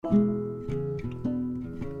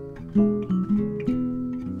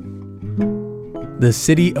The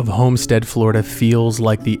city of Homestead, Florida feels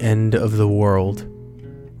like the end of the world.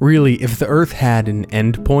 Really, if the Earth had an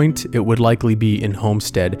end point, it would likely be in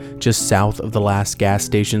Homestead, just south of the last gas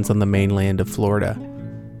stations on the mainland of Florida.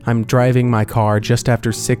 I'm driving my car just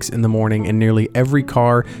after 6 in the morning, and nearly every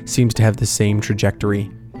car seems to have the same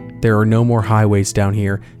trajectory. There are no more highways down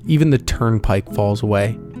here, even the turnpike falls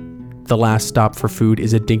away. The last stop for food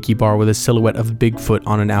is a dinky bar with a silhouette of Bigfoot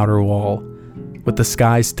on an outer wall. With the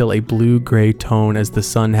sky still a blue-gray tone as the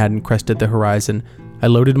sun hadn't crested the horizon, I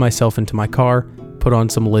loaded myself into my car, put on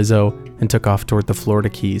some Lizzo, and took off toward the Florida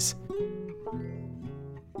Keys.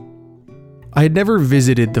 I had never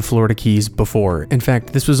visited the Florida Keys before. In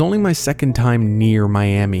fact, this was only my second time near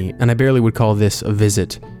Miami, and I barely would call this a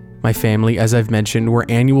visit. My family, as I've mentioned, were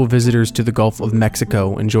annual visitors to the Gulf of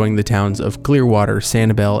Mexico, enjoying the towns of Clearwater,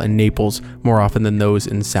 Sanibel, and Naples more often than those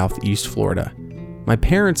in southeast Florida. My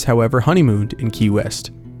parents, however, honeymooned in Key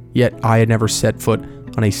West, yet I had never set foot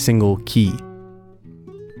on a single key.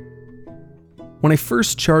 When I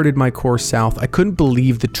first charted my course south, I couldn't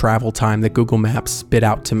believe the travel time that Google Maps spit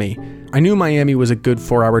out to me. I knew Miami was a good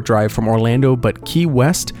 4-hour drive from Orlando, but Key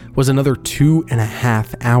West was another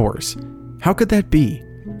 2.5 hours. How could that be?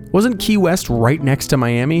 Wasn't Key West right next to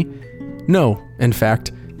Miami? No, in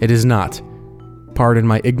fact, it is not. Pardon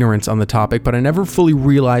my ignorance on the topic, but I never fully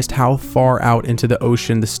realized how far out into the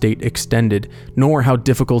ocean the state extended, nor how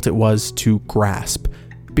difficult it was to grasp.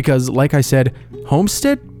 Because, like I said,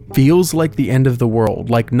 Homestead feels like the end of the world,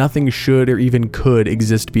 like nothing should or even could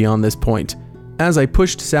exist beyond this point. As I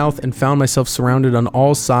pushed south and found myself surrounded on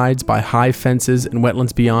all sides by high fences and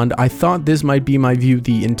wetlands beyond, I thought this might be my view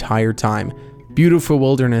the entire time. Beautiful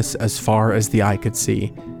wilderness as far as the eye could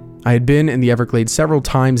see. I had been in the Everglades several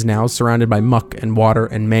times now, surrounded by muck and water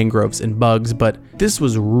and mangroves and bugs, but this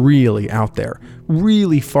was really out there,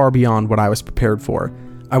 really far beyond what I was prepared for.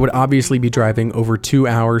 I would obviously be driving over 2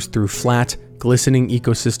 hours through flat, glistening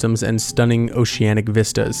ecosystems and stunning oceanic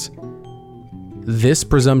vistas. This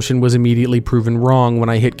presumption was immediately proven wrong when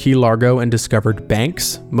I hit Key Largo and discovered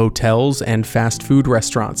banks, motels, and fast food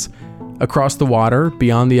restaurants. Across the water,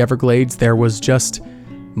 beyond the Everglades, there was just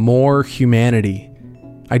more humanity.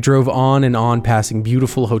 I drove on and on, passing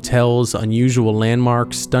beautiful hotels, unusual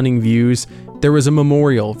landmarks, stunning views. There was a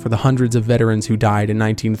memorial for the hundreds of veterans who died in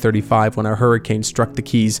 1935 when a hurricane struck the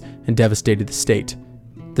Keys and devastated the state.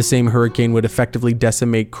 The same hurricane would effectively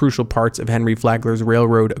decimate crucial parts of Henry Flagler's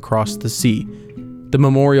railroad across the sea. The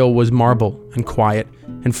memorial was marble and quiet,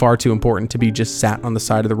 and far too important to be just sat on the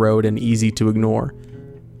side of the road and easy to ignore.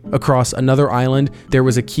 Across another island, there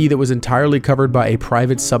was a key that was entirely covered by a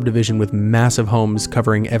private subdivision with massive homes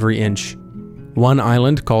covering every inch. One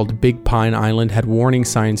island, called Big Pine Island, had warning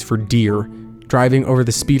signs for deer. Driving over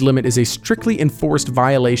the speed limit is a strictly enforced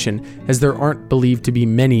violation, as there aren't believed to be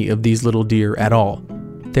many of these little deer at all.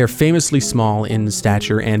 They are famously small in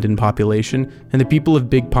stature and in population, and the people of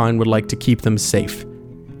Big Pine would like to keep them safe.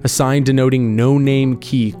 A sign denoting No Name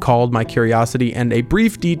Key called my curiosity, and a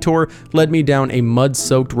brief detour led me down a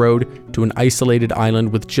mud-soaked road to an isolated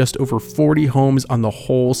island with just over 40 homes on the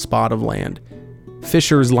whole spot of land.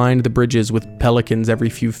 Fishers lined the bridges with pelicans every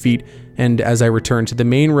few feet, and as I returned to the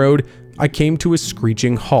main road, I came to a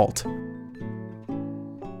screeching halt.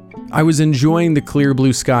 I was enjoying the clear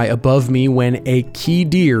blue sky above me when a key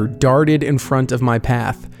deer darted in front of my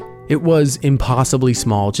path. It was impossibly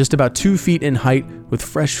small, just about 2 feet in height, with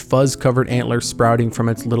fresh fuzz-covered antlers sprouting from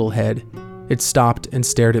its little head. It stopped and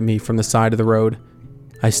stared at me from the side of the road.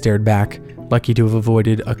 I stared back, lucky to have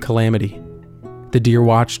avoided a calamity. The deer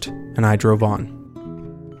watched, and I drove on.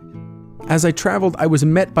 As I traveled, I was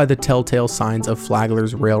met by the telltale signs of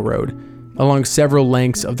Flagler's Railroad. Along several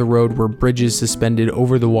lengths of the road were bridges suspended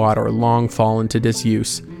over the water, long fallen to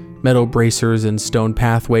disuse. Metal bracers and stone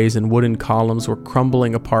pathways and wooden columns were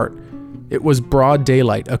crumbling apart. It was broad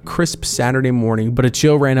daylight, a crisp Saturday morning, but a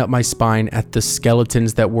chill ran up my spine at the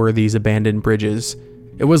skeletons that were these abandoned bridges.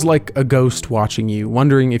 It was like a ghost watching you,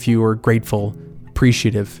 wondering if you were grateful,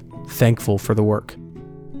 appreciative, thankful for the work.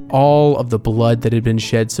 All of the blood that had been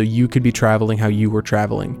shed so you could be traveling how you were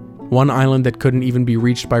traveling. One island that couldn't even be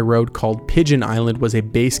reached by road, called Pigeon Island, was a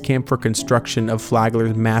base camp for construction of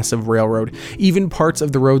Flagler's massive railroad. Even parts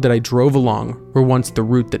of the road that I drove along were once the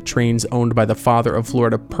route that trains owned by the father of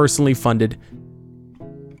Florida personally funded.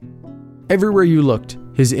 Everywhere you looked,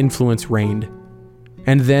 his influence reigned.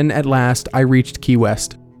 And then, at last, I reached Key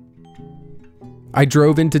West. I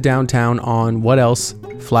drove into downtown on, what else,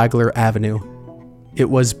 Flagler Avenue. It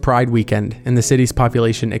was Pride weekend, and the city's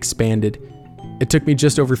population expanded. It took me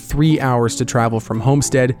just over 3 hours to travel from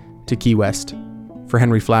Homestead to Key West. For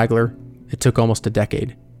Henry Flagler, it took almost a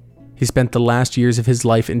decade. He spent the last years of his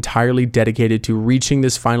life entirely dedicated to reaching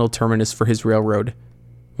this final terminus for his railroad.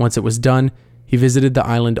 Once it was done, he visited the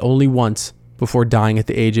island only once before dying at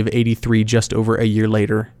the age of 83 just over a year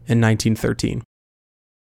later in 1913.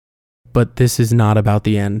 But this is not about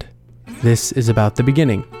the end. This is about the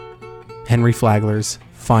beginning. Henry Flagler's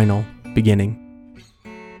final beginning.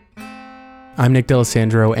 I'm Nick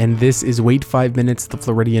D'Alessandro, and this is Wait 5 Minutes, the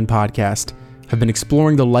Floridian podcast. I've been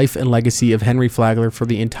exploring the life and legacy of Henry Flagler for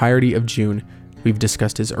the entirety of June. We've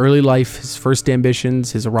discussed his early life, his first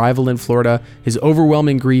ambitions, his arrival in Florida, his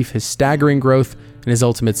overwhelming grief, his staggering growth, and his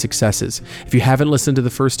ultimate successes. If you haven't listened to the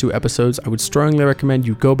first 2 episodes, I would strongly recommend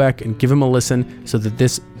you go back and give them a listen so that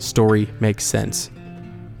this story makes sense.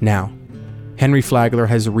 Now, Henry Flagler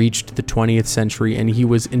has reached the 20th century, and he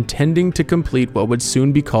was intending to complete what would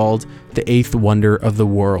soon be called the 8th wonder of the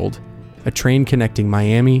world, a train connecting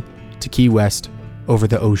Miami to Key West over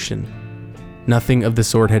the ocean. Nothing of the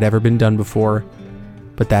sort had ever been done before,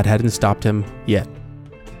 but that hadn't stopped him yet.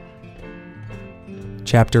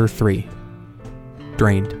 Chapter 3.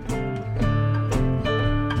 Drained.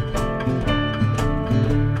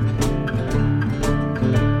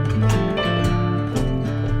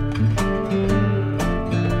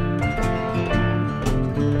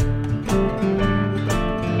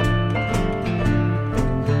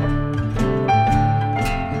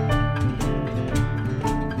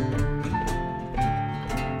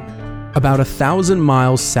 About 1,000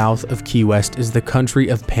 miles south of Key West is the country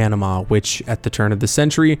of Panama, which, at the turn of the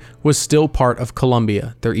century, was still part of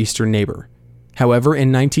Colombia, their eastern neighbor. However,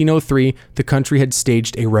 in 1903, the country had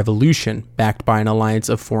staged a revolution, backed by an alliance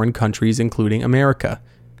of foreign countries, including America.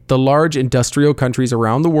 The large industrial countries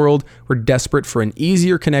around the world were desperate for an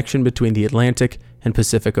easier connection between the Atlantic and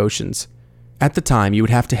Pacific Oceans. At the time, you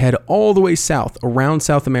would have to head all the way south, around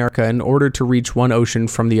South America, in order to reach one ocean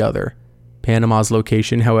from the other. Panama's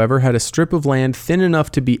location, however, had a strip of land thin enough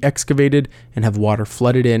to be excavated and have water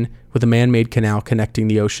flooded in, with a man-made canal connecting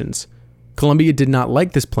the oceans. Colombia did not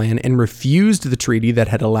like this plan and refused the treaty that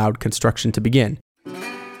had allowed construction to begin.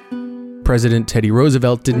 President Teddy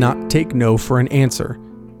Roosevelt did not take no for an answer.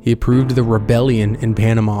 He approved the rebellion in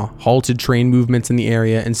Panama, halted train movements in the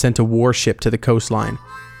area, and sent a warship to the coastline.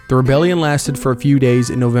 The rebellion lasted for a few days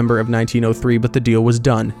in November of 1903, but the deal was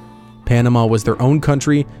done. Panama was their own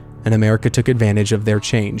country, and America took advantage of their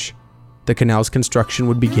change. The canal's construction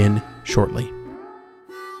would begin shortly.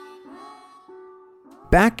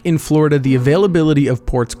 Back in Florida, the availability of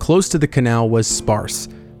ports close to the canal was sparse.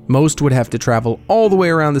 Most would have to travel all the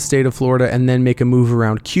way around the state of Florida and then make a move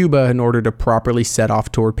around Cuba in order to properly set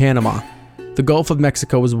off toward Panama. The Gulf of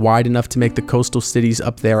Mexico was wide enough to make the coastal cities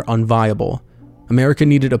up there unviable. America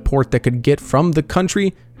needed a port that could get from the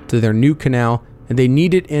country to their new canal, and they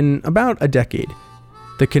needed it in about a decade.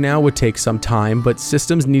 The canal would take some time, but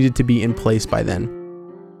systems needed to be in place by then.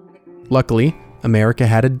 Luckily, America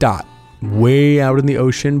had a dot, way out in the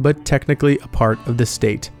ocean, but technically a part of the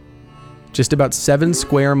state. Just about 7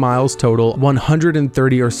 square miles total,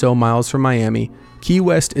 130 or so miles from Miami, Key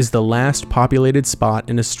West is the last populated spot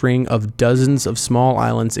in a string of dozens of small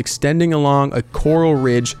islands extending along a coral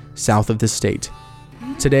ridge south of the state.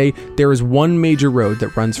 Today, there is one major road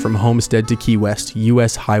that runs from Homestead to Key West,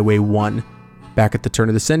 US Highway 1. Back at the turn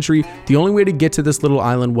of the century, the only way to get to this little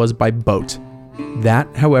island was by boat. That,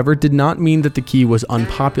 however, did not mean that the key was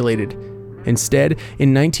unpopulated. Instead,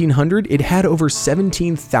 in 1900, it had over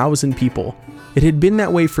 17,000 people. It had been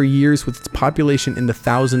that way for years, with its population in the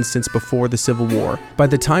thousands since before the Civil War. By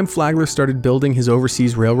the time Flagler started building his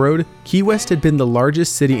overseas railroad, Key West had been the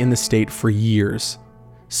largest city in the state for years.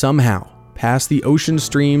 Somehow, past the ocean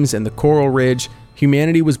streams and the coral ridge,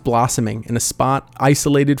 humanity was blossoming in a spot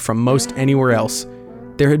isolated from most anywhere else.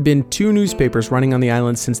 There had been 2 newspapers running on the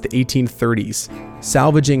island since the 1830s.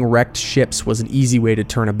 Salvaging wrecked ships was an easy way to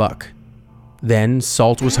turn a buck. Then,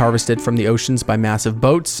 salt was harvested from the oceans by massive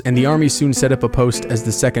boats, and the army soon set up a post as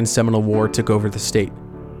the Second Seminole War took over the state.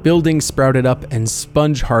 Buildings sprouted up, and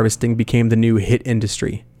sponge harvesting became the new hit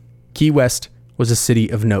industry. Key West was a city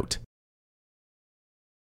of note.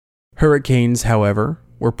 Hurricanes, however,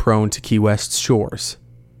 were prone to Key West's shores.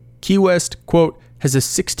 Key West, quote, has a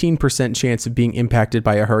 16% chance of being impacted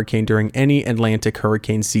by a hurricane during any Atlantic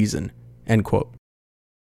hurricane season, end quote.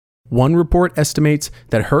 One report estimates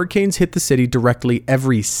that hurricanes hit the city directly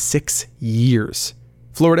every 6 years.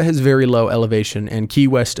 Florida has very low elevation, and Key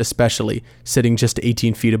West especially, sitting just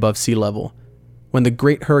 18 feet above sea level. When the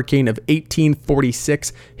Great Hurricane of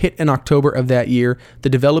 1846 hit in October of that year, the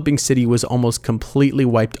developing city was almost completely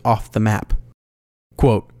wiped off the map.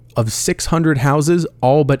 Quote, of 600 houses,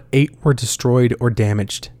 all but 8 were destroyed or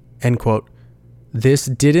damaged, end quote. This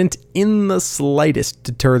didn't in the slightest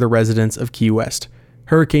deter the residents of Key West.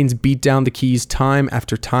 Hurricanes beat down the Keys time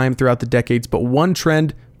after time throughout the decades, but one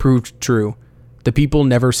trend proved true. The people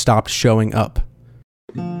never stopped showing up.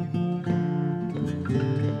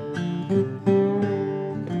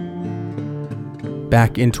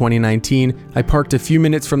 Back in 2019, I parked a few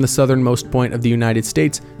minutes from the southernmost point of the United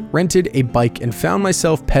States, rented a bike, and found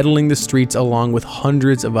myself pedaling the streets along with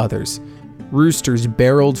hundreds of others. Roosters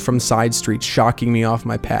barreled from side streets, shocking me off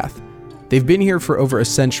my path. They've been here for over a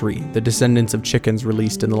century, the descendants of chickens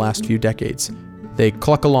released in the last few decades. They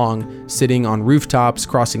cluck along, sitting on rooftops,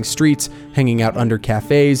 crossing streets, hanging out under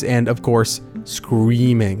cafes, and, of course,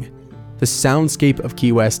 screaming. The soundscape of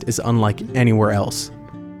Key West is unlike anywhere else.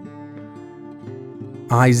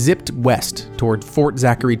 I zipped west toward Fort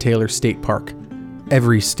Zachary Taylor State Park.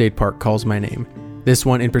 Every state park calls my name. This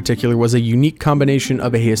one in particular was a unique combination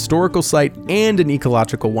of a historical site and an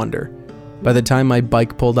ecological wonder. By the time my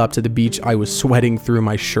bike pulled up to the beach, I was sweating through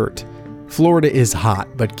my shirt. Florida is hot,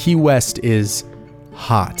 but Key West is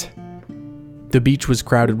hot. The beach was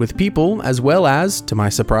crowded with people, as well as, to my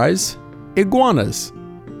surprise, iguanas.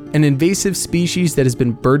 An invasive species that has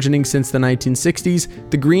been burgeoning since the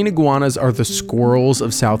 1960s, the green iguanas are the squirrels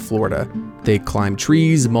of South Florida. They climb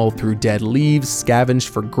trees, mull through dead leaves, scavenge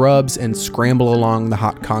for grubs, and scramble along the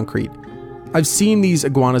hot concrete. I've seen these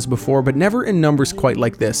iguanas before, but never in numbers quite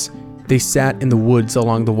like this. They sat in the woods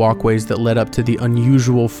along the walkways that led up to the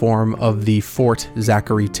unusual form of the Fort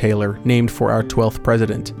Zachary Taylor, named for our 12th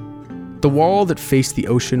president. The wall that faced the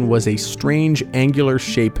ocean was a strange angular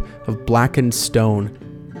shape of blackened stone.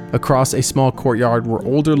 Across a small courtyard were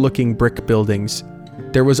older-looking brick buildings.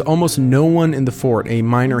 There was almost no one in the fort, a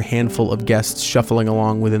minor handful of guests shuffling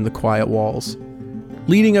along within the quiet walls.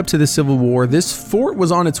 Leading up to the Civil War, this fort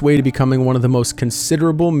was on its way to becoming one of the most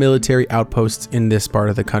considerable military outposts in this part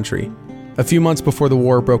of the country. A few months before the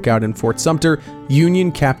war broke out in Fort Sumter,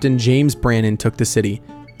 Union Captain James Brannan took the city.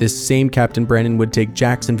 This same Captain Brannan would take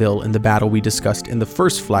Jacksonville in the battle we discussed in the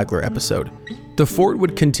first Flagler episode. The fort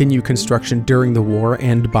would continue construction during the war,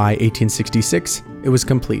 and by 1866, it was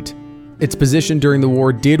complete. Its position during the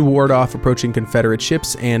war did ward off approaching Confederate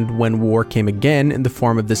ships, and when war came again in the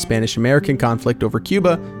form of the Spanish-American conflict over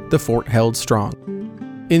Cuba, the fort held strong.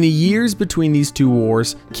 In the years between these two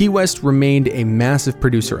wars, Key West remained a massive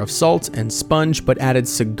producer of salt and sponge, but added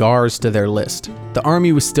cigars to their list. The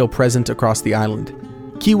Army was still present across the island.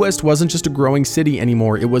 Key West wasn't just a growing city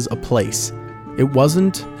anymore, it was a place. It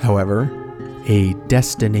wasn't, however, a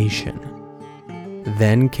destination.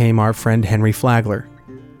 Then came our friend Henry Flagler.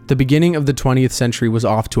 The beginning of the 20th century was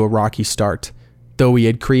off to a rocky start. Though he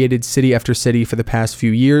had created city after city for the past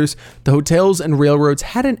few years, the hotels and railroads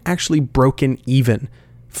hadn't actually broken even.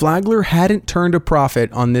 Flagler hadn't turned a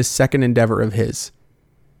profit on this second endeavor of his.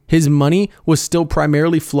 His money was still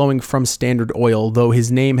primarily flowing from Standard Oil, though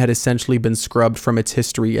his name had essentially been scrubbed from its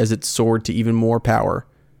history as it soared to even more power.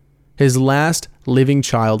 His last living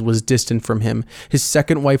child was distant from him. His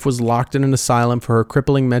second wife was locked in an asylum for her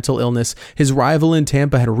crippling mental illness. His rival in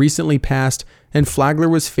Tampa had recently passed, and Flagler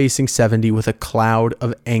was facing 70 with a cloud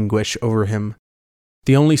of anguish over him.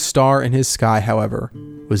 The only star in his sky, however,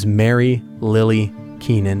 was Mary Lily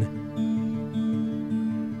Keenan.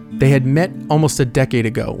 They had met almost a decade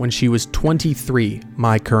ago when she was 23,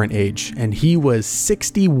 my current age, and he was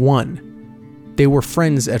 61. They were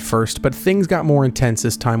friends at first, but things got more intense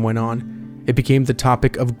as time went on. It became the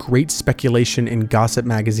topic of great speculation in gossip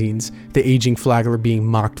magazines, the aging Flagler being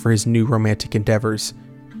mocked for his new romantic endeavors.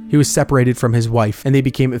 He was separated from his wife, and they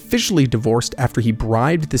became officially divorced after he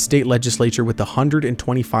bribed the state legislature with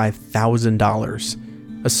 $125,000.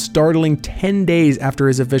 A startling 10 days after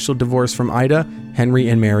his official divorce from Ida, Henry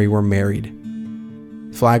and Mary were married.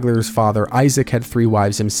 Flagler's father, Isaac, had 3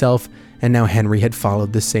 wives himself, and now Henry had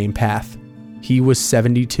followed the same path. He was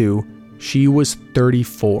 72, she was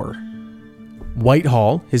 34.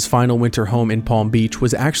 Whitehall, his final winter home in Palm Beach,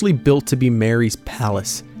 was actually built to be Mary's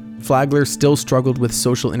palace. Flagler still struggled with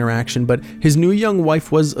social interaction, but his new young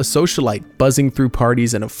wife was a socialite, buzzing through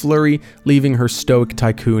parties in a flurry, leaving her stoic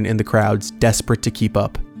tycoon in the crowds, desperate to keep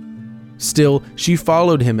up. Still, she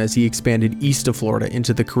followed him as he expanded east of Florida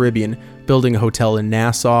into the Caribbean, building a hotel in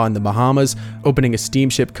Nassau in the Bahamas, opening a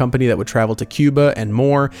steamship company that would travel to Cuba and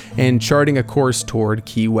more, and charting a course toward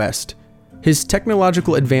Key West. His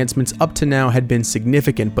technological advancements up to now had been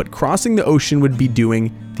significant, but crossing the ocean would be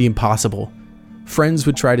doing the impossible. Friends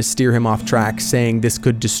would try to steer him off track, saying this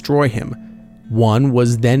could destroy him. One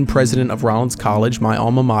was then president of Rollins College, my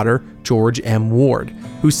alma mater, George M. Ward,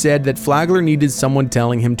 who said that Flagler needed someone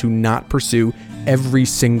telling him to not pursue every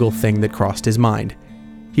single thing that crossed his mind.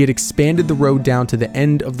 He had expanded the road down to the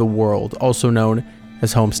end of the world, also known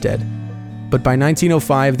as Homestead. But by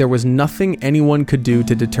 1905, there was nothing anyone could do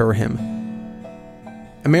to deter him.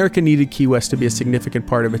 America needed Key West to be a significant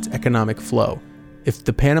part of its economic flow. If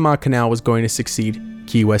the Panama Canal was going to succeed,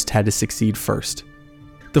 Key West had to succeed first.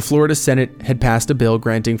 The Florida Senate had passed a bill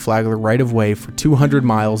granting Flagler right-of-way for 200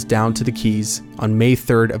 miles down to the Keys on May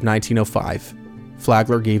 3rd of 1905.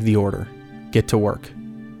 Flagler gave the order. Get to work.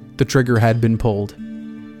 The trigger had been pulled.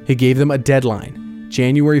 He gave them a deadline,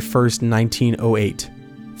 January 1st, 1908.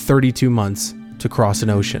 32 months to cross an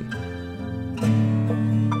ocean.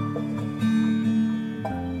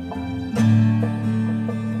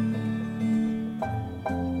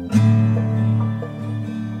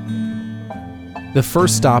 The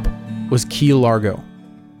first stop was Key Largo.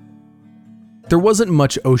 There wasn't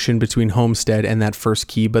much ocean between Homestead and that first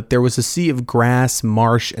key, but there was a sea of grass,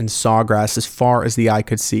 marsh, and sawgrass as far as the eye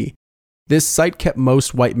could see. This site kept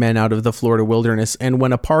most white men out of the Florida wilderness, and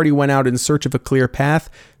when a party went out in search of a clear path,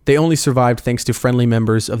 they only survived thanks to friendly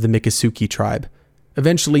members of the Miccosukee tribe.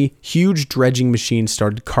 Eventually, huge dredging machines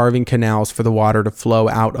started carving canals for the water to flow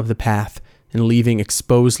out of the path and leaving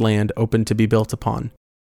exposed land open to be built upon.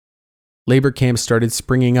 Labor camps started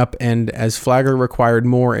springing up, and as Flagler required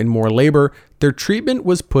more and more labor, their treatment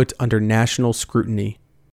was put under national scrutiny.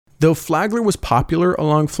 Though Flagler was popular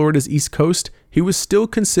along Florida's east coast, he was still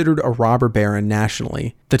considered a robber baron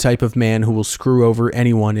nationally, the type of man who will screw over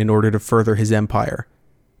anyone in order to further his empire.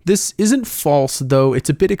 This isn't false, though it's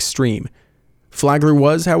a bit extreme. Flagler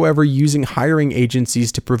was, however, using hiring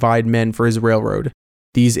agencies to provide men for his railroad.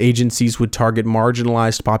 These agencies would target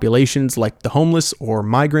marginalized populations like the homeless or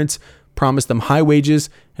migrants, promised them high wages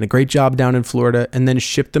and a great job down in Florida, and then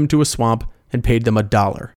shipped them to a swamp and paid them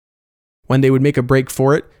 $1. When they would make a break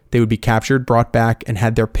for it, they would be captured, brought back, and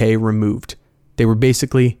had their pay removed. They were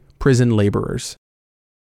basically prison laborers.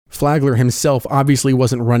 Flagler himself obviously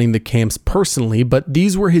wasn't running the camps personally, but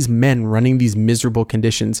these were his men running these miserable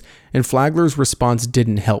conditions, and Flagler's response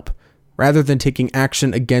didn't help. Rather than taking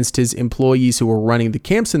action against his employees who were running the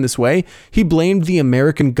camps in this way, he blamed the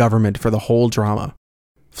American government for the whole drama.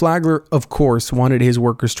 Flagler, of course, wanted his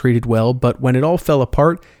workers treated well, but when it all fell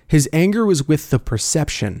apart, his anger was with the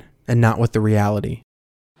perception and not with the reality.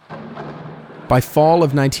 By fall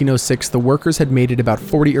of 1906, the workers had made it about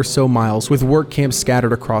 40 or so miles, with work camps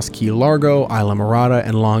scattered across Key Largo, Islamorada,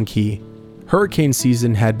 and Long Key. Hurricane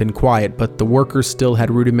season had been quiet, but the workers still had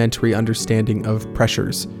rudimentary understanding of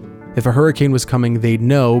pressures. If a hurricane was coming, they'd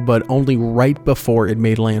know, but only right before it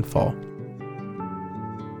made landfall.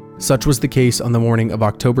 Such was the case on the morning of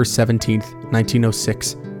October 17,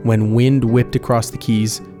 1906, when wind whipped across the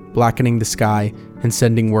Keys, blackening the sky and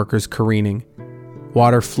sending workers careening.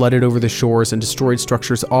 Water flooded over the shores and destroyed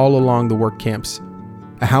structures all along the work camps.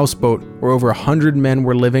 A houseboat where over 100 men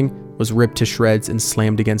were living was ripped to shreds and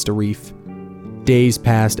slammed against a reef. Days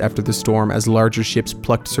passed after the storm as larger ships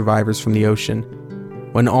plucked survivors from the ocean.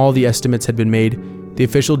 When all the estimates had been made, the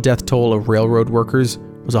official death toll of railroad workers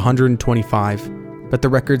was 125, but the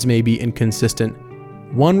records may be inconsistent.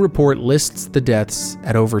 One report lists the deaths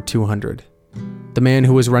at over 200. The man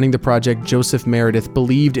who was running the project, Joseph Meredith,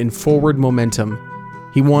 believed in forward momentum.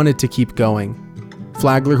 He wanted to keep going.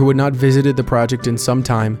 Flagler, who had not visited the project in some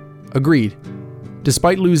time, agreed.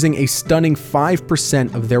 Despite losing a stunning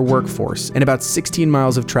 5% of their workforce and about 16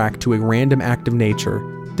 miles of track to a random act of nature,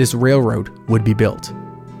 this railroad would be built.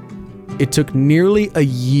 It took nearly a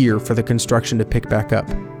year for the construction to pick back up.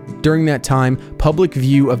 During that time, public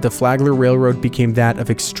view of the Flagler Railroad became that of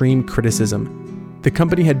extreme criticism. The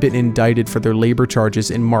company had been indicted for their labor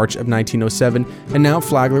charges in March of 1907, and now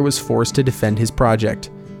Flagler was forced to defend his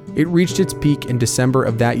project. It reached its peak in December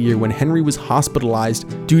of that year when Henry was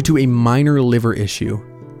hospitalized due to a minor liver issue.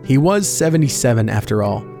 He was 77 after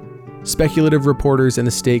all. Speculative reporters in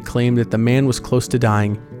the state claimed that the man was close to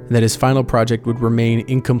dying and that his final project would remain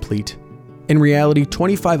incomplete. In reality,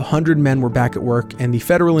 2,500 men were back at work, and the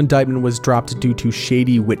federal indictment was dropped due to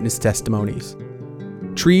shady witness testimonies.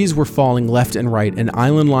 Trees were falling left and right, and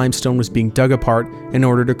island limestone was being dug apart in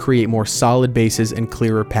order to create more solid bases and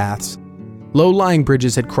clearer paths. Low-lying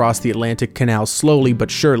bridges had crossed the Atlantic Canal slowly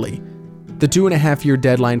but surely. The 2.5-year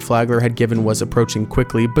deadline Flagler had given was approaching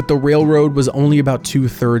quickly, but the railroad was only about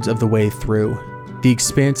 2/3 of the way through. The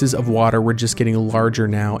expanses of water were just getting larger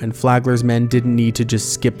now, and Flagler's men didn't need to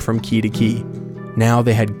just skip from key to key. Now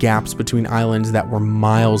they had gaps between islands that were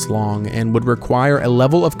miles long and would require a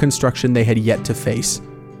level of construction they had yet to face.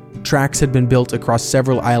 Tracks had been built across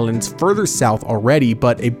several islands further south already,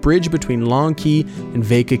 but a bridge between Long Key and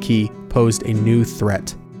Vacca Key posed a new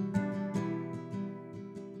threat.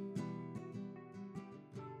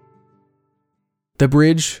 The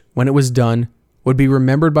bridge, when it was done, would be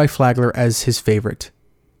remembered by Flagler as his favorite.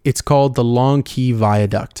 It's called the Long Key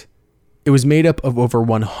Viaduct. It was made up of over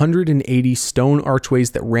 180 stone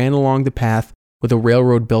archways that ran along the path with a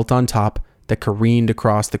railroad built on top that careened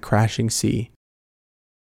across the crashing sea.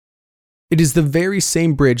 It is the very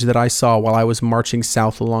same bridge that I saw while I was marching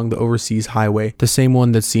south along the overseas highway, the same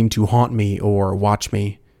one that seemed to haunt me or watch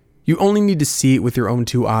me. You only need to see it with your own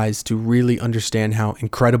two eyes to really understand how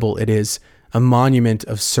incredible it is, a monument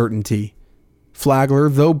of certainty. Flagler,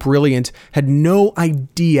 though brilliant, had no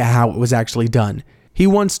idea how it was actually done. He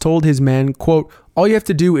once told his men, quote, "All you have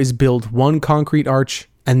to do is build one concrete arch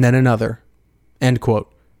and then another," end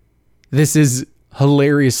quote. This is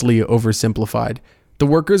hilariously oversimplified. The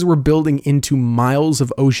workers were building into miles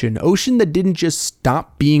of ocean that didn't just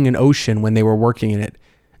stop being an ocean when they were working in it.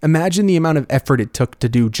 Imagine the amount of effort it took to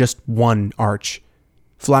do just one arch.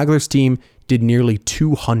 Flagler's team did nearly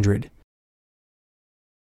 200.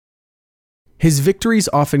 His victories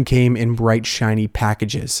often came in bright, shiny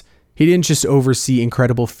packages. He didn't just oversee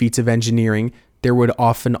incredible feats of engineering, there would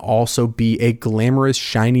often also be a glamorous,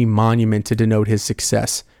 shiny monument to denote his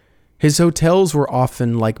success. His hotels were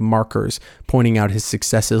often like markers, pointing out his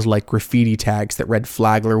successes like graffiti tags that read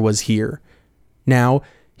Flagler was here. Now,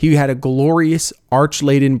 he had a glorious,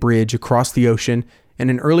 arch-laden bridge across the ocean,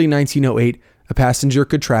 and in early 1908, a passenger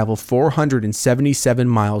could travel 477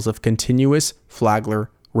 miles of continuous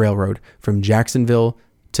Flagler Railroad from Jacksonville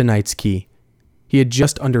to Knights Key. He had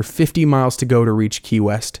just under 50 miles to go to reach Key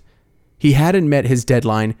West. He hadn't met his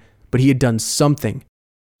deadline, but he had done something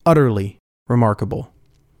utterly remarkable.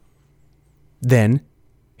 Then,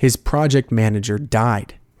 his project manager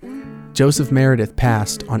died. Joseph Meredith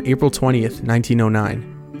passed on April 20th, 1909.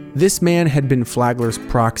 This man had been Flagler's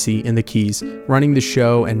proxy in the Keys, running the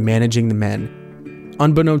show and managing the men.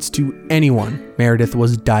 Unbeknownst to anyone, Meredith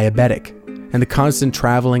was diabetic, and the constant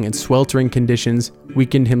traveling and sweltering conditions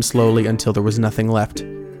weakened him slowly until there was nothing left.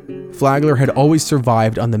 Flagler had always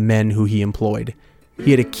survived on the men who he employed.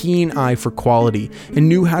 He had a keen eye for quality and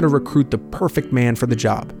knew how to recruit the perfect man for the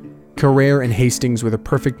job. Carrere and Hastings were the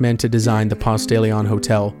perfect men to design the Ponce de Leon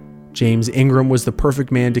Hotel. James Ingram was the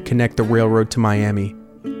perfect man to connect the railroad to Miami.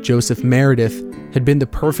 Joseph Meredith had been the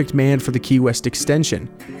perfect man for the Key West extension.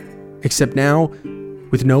 Except now,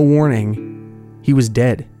 with no warning, he was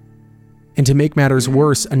dead. And to make matters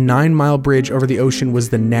worse, a 9-mile bridge over the ocean was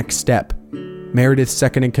the next step. Meredith's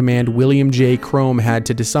second-in-command, William J. Crome, had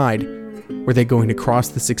to decide, were they going to cross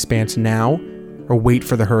this expanse now or wait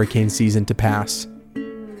for the hurricane season to pass?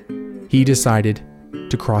 He decided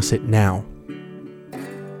to cross it now.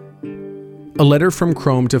 A letter from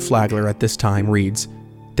Crome to Flagler at this time reads,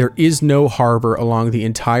 "There is no harbor along the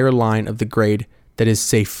entire line of the grade that is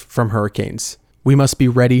safe from hurricanes. We must be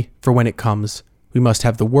ready for when it comes. We must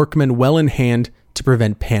have the workmen well in hand to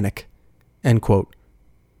prevent panic." End quote.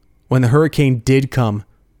 When the hurricane did come,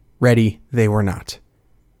 ready they were not.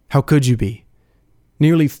 How could you be?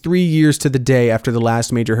 Nearly 3 years to the day after the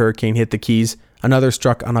last major hurricane hit the Keys, another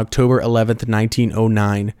struck on October 11th,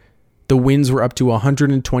 1909. The winds were up to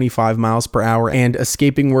 125 miles per hour, and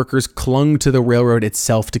escaping workers clung to the railroad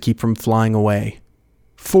itself to keep from flying away.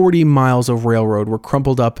 40 miles of railroad were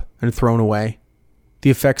crumpled up and thrown away. The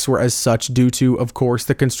effects were as such due to, of course,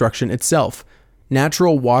 the construction itself.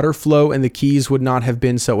 Natural water flow in the Keys would not have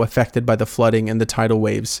been so affected by the flooding and the tidal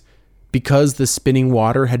waves. Because the spinning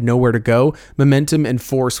water had nowhere to go, momentum and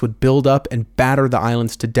force would build up and batter the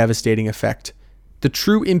islands to devastating effect. The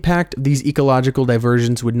true impact of these ecological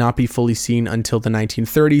diversions would not be fully seen until the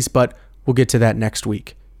 1930s, but we'll get to that next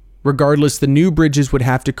week. Regardless, the new bridges would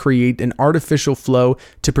have to create an artificial flow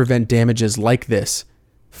to prevent damages like this.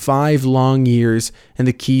 5 long years, and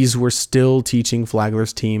the Keys were still teaching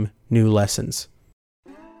Flagler's team new lessons.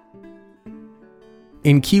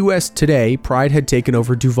 In Key West today, Pride had taken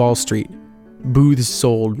over Duval Street. Booths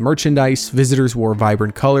sold merchandise, visitors wore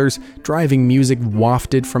vibrant colors, driving music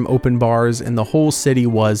wafted from open bars, and the whole city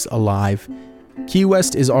was alive. Key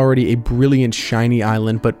West is already a brilliant, shiny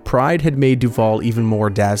island, but Pride had made Duval even more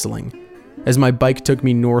dazzling. As my bike took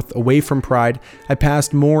me north away from Pride, I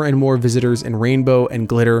passed more and more visitors in rainbow and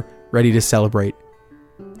glitter, ready to celebrate.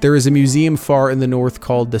 There is a museum far in the north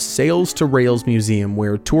called the Sails to Rails Museum,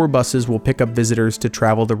 where tour buses will pick up visitors to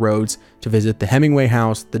travel the roads to visit the Hemingway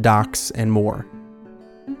House, the docks, and more.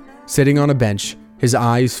 Sitting on a bench, his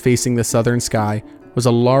eyes facing the southern sky, was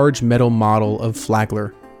a large metal model of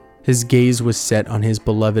Flagler. His gaze was set on his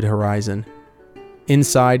beloved horizon.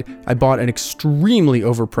 Inside, I bought an extremely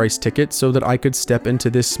overpriced ticket so that I could step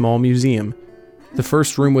into this small museum. The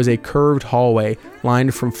first room was a curved hallway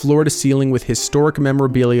lined from floor to ceiling with historic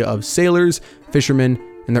memorabilia of sailors, fishermen,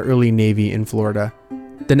 in the early Navy in Florida.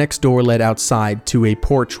 The next door led outside to a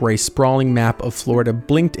porch where a sprawling map of Florida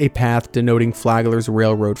blinked a path denoting Flagler's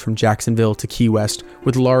railroad from Jacksonville to Key West,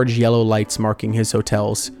 with large yellow lights marking his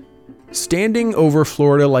hotels. Standing over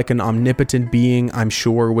Florida like an omnipotent being, I'm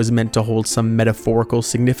sure, was meant to hold some metaphorical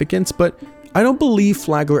significance, but I don't believe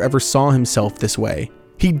Flagler ever saw himself this way.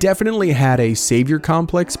 He definitely had a savior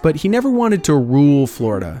complex, but he never wanted to rule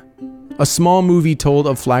Florida. A small movie told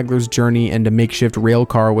of Flagler's journey, and a makeshift rail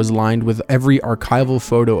car was lined with every archival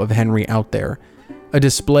photo of Henry out there. A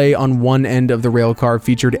display on one end of the rail car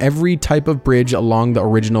featured every type of bridge along the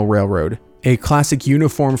original railroad. A classic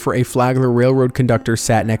uniform for a Flagler railroad conductor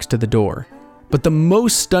sat next to the door. But the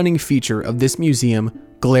most stunning feature of this museum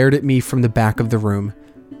glared at me from the back of the room.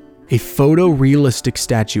 A photorealistic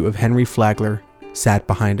statue of Henry Flagler sat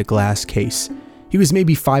behind a glass case. He was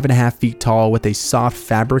maybe 5.5 feet tall, with a soft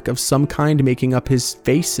fabric of some kind making up his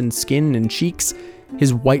face and skin and cheeks.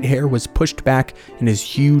 His white hair was pushed back, and his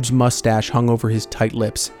huge mustache hung over his tight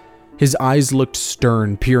lips. His eyes looked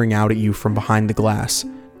stern, peering out at you from behind the glass.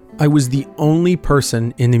 I was the only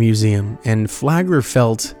person in the museum, and Flagler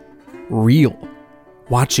felt real,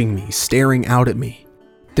 watching me, staring out at me.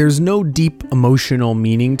 There's no deep emotional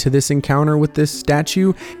meaning to this encounter with this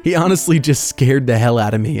statue. He honestly just scared the hell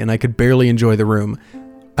out of me, and I could barely enjoy the room.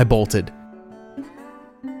 I bolted.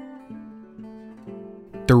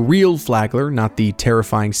 The real Flagler, not the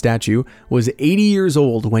terrifying statue, was 80 years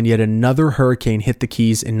old when yet another hurricane hit the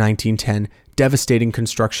Keys in 1910, devastating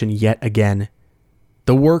construction yet again.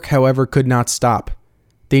 The work, however, could not stop.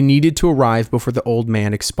 They needed to arrive before the old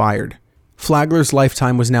man expired. Flagler's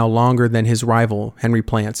lifetime was now longer than his rival, Henry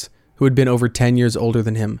Plant's, who had been over 10 years older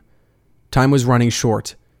than him. Time was running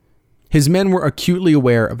short. His men were acutely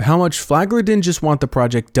aware of how much Flagler didn't just want the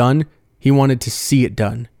project done, he wanted to see it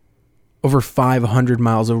done. Over 500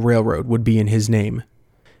 miles of railroad would be in his name.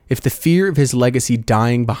 If the fear of his legacy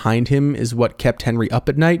dying behind him is what kept Henry up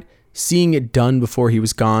at night, seeing it done before he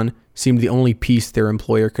was gone seemed the only peace their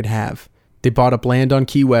employer could have. They bought up land on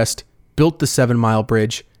Key West, built the 7-mile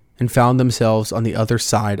bridge, and found themselves on the other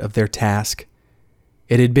side of their task.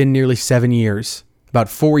 It had been nearly 7 years, about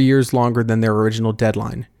 4 years longer than their original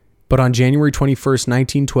deadline. But on January 21st,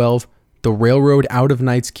 1912, the railroad out of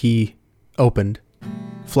Knights Key opened.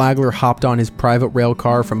 Flagler hopped on his private rail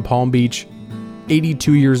car from Palm Beach,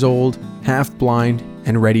 82 years old, half blind,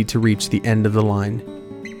 and ready to reach the end of the line.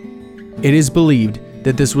 It is believed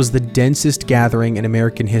that this was the densest gathering in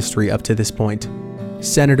American history up to this point.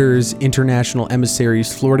 Senators, international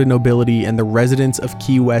emissaries, Florida nobility, and the residents of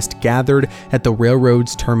Key West gathered at the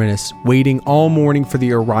railroad's terminus, waiting all morning for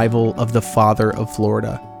the arrival of the father of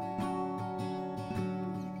Florida.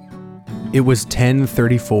 It was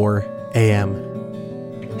 10:34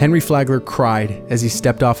 a.m. Henry Flagler cried as he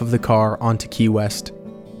stepped off of the car onto Key West.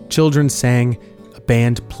 Children sang, a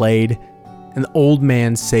band played, and the old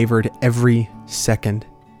man savored every second.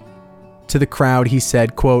 To the crowd, he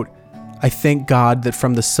said, quote, "I thank God that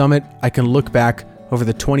from the summit I can look back over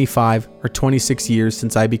the 25 or 26 years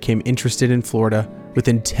since I became interested in Florida with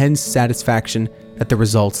intense satisfaction at the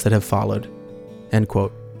results that have followed." End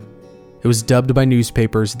quote. It was dubbed by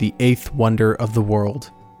newspapers the 8th wonder of the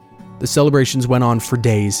world. The celebrations went on for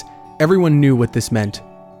days. Everyone knew what this meant.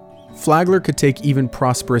 Flagler could take even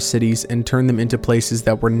prosperous cities and turn them into places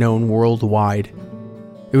that were known worldwide.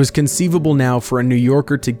 It was conceivable now for a New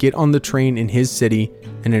Yorker to get on the train in his city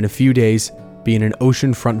and in a few days be in an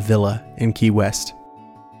oceanfront villa in Key West.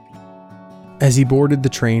 As he boarded the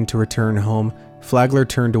train to return home, Flagler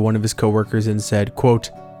turned to one of his coworkers and said, quote,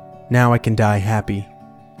 "Now I can die happy.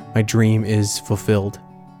 My dream is fulfilled."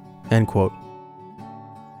 End quote.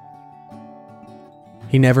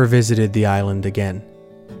 He never visited the island again.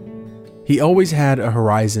 He always had a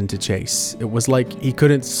horizon to chase. It was like he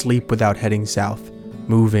couldn't sleep without heading south,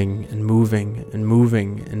 moving and moving and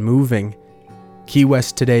moving and moving. Key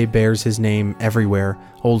West today bears his name everywhere,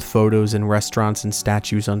 old photos and restaurants and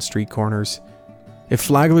statues on street corners. If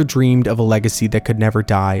Flagler dreamed of a legacy that could never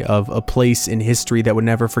die, of a place in history that would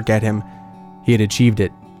never forget him, he had achieved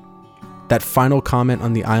it. That final comment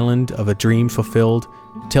on the island of a dream fulfilled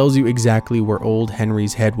tells you exactly where old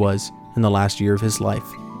Henry's head was in the last year of his life.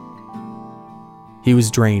 He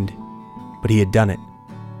was drained, but he had done it.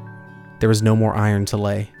 There was no more iron to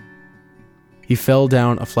lay. He fell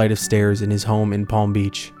down a flight of stairs in his home in Palm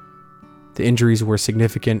Beach. The injuries were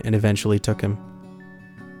significant and eventually took him.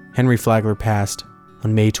 Henry Flagler passed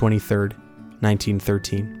on May 23rd,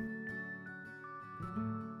 1913.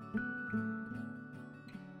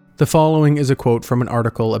 The following is a quote from an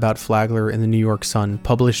article about Flagler in the New York Sun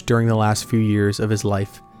published during the last few years of his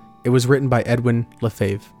life. It was written by Edwin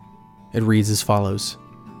Lefebvre. It reads as follows.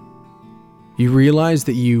 You realize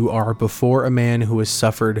that you are before a man who has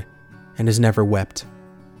suffered and has never wept,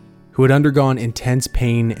 who had undergone intense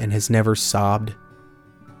pain and has never sobbed,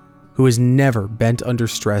 who has never bent under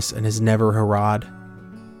stress and has never hurrahed.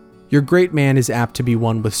 Your great man is apt to be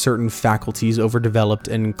one with certain faculties overdeveloped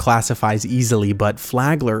and classifies easily, but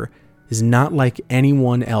Flagler is not like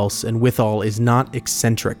anyone else and withal is not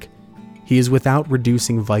eccentric. He is without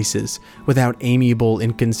reducing vices, without amiable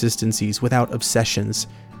inconsistencies, without obsessions.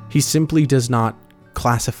 He simply does not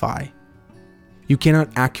classify. You cannot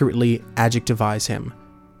accurately adjectivize him.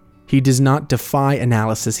 He does not defy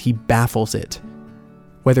analysis, he baffles it.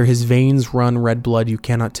 Whether his veins run red blood you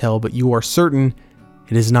cannot tell, but you are certain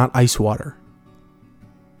it is not ice water.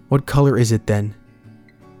 What color is it then?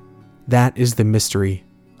 That is the mystery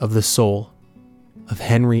of the soul of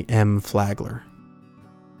Henry M. Flagler.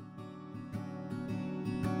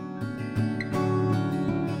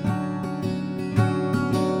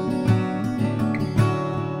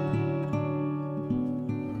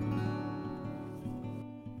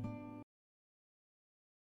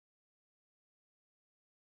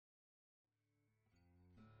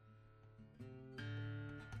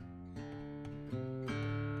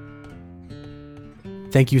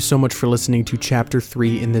 Thank you so much for listening to Chapter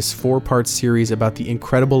 3 in this 4-part series about the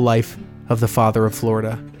incredible life of the father of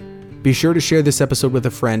Florida. Be sure to share this episode with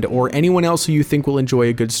a friend or anyone else who you think will enjoy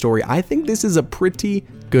a good story. I think this is a pretty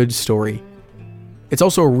good story. It's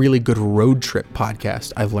also a really good road trip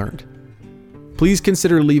podcast, I've learned. Please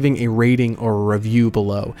consider leaving a rating or a review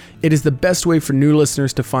below. It is the best way for new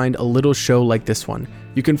listeners to find a little show like this one.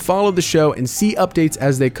 You can follow the show and see updates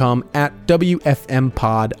as they come at WFM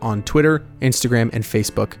Pod on Twitter, Instagram, and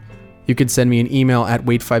Facebook. You can send me an email at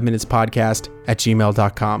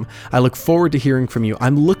wait5minutespodcast@gmail.com. I look forward to hearing from you.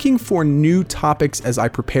 I'm looking for new topics as I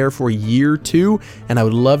prepare for year 2, and I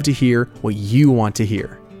would love to hear what you want to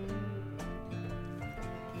hear.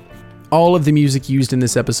 All of the music used in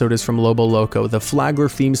this episode is from Lobo Loco. The Flagler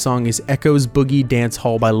theme song is Echo's Boogie Dance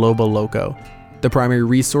Hall by Lobo Loco. The primary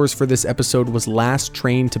resource for this episode was Last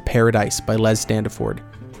Train to Paradise by Les Standiford.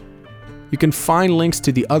 You can find links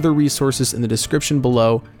to the other resources in the description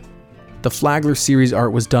below. The Flagler series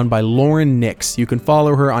art was done by Lauren Nix. You can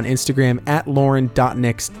follow her on Instagram at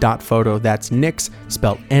lauren.nix.photo. That's Nix,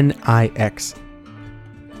 spelled N-I-X.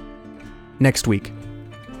 Next week,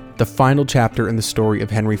 the final chapter in the story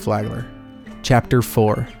of Henry Flagler. Chapter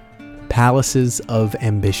 4, Palaces of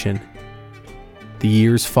Ambition. The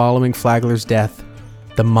years following Flagler's death,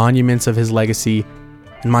 the monuments of his legacy,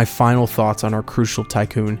 and my final thoughts on our crucial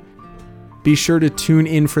tycoon. Be sure to tune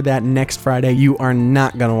in for that next Friday. You are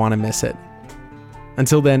not going to want to miss it.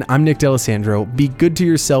 Until then, I'm Nick D'Alessandro. Be good to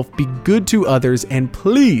yourself, be good to others, and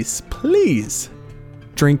please, please,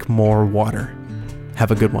 drink more water.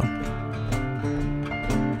 Have a good one.